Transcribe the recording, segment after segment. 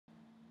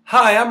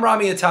Hi, I'm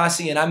Rami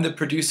Atassi and I'm the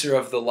producer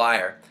of The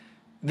Liar.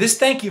 This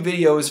thank you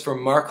video is for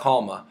Mark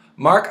Halma.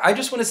 Mark, I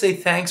just want to say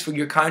thanks for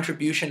your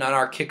contribution on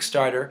our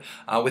Kickstarter.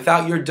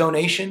 Without your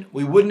donation,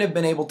 we wouldn't have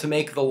been able to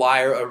make The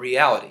Liar a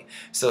reality.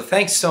 So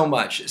thanks so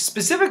much.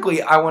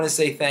 Specifically, I want to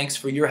say thanks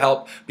for your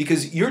help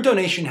because your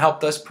donation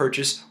helped us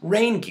purchase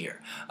rain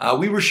gear.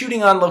 We were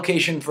shooting on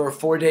location for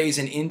 4 days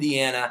in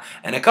Indiana,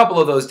 and a couple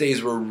of those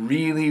days were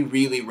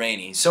really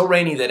rainy. So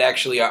rainy that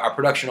actually our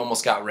production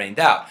almost got rained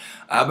out.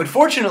 But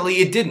fortunately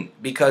it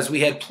didn't, because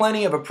we had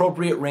plenty of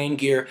appropriate rain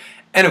gear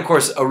and of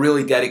course a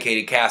really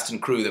dedicated cast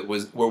and crew that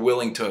were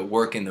willing to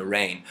work in the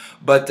rain.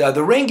 But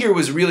the rain gear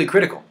was really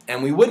critical,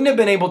 and we wouldn't have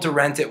been able to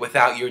rent it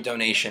without your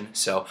donation.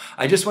 So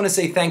I just want to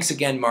say thanks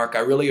again, Mark. I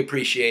really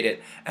appreciate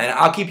it, and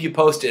I'll keep you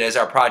posted as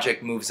our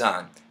project moves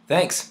on.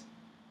 Thanks.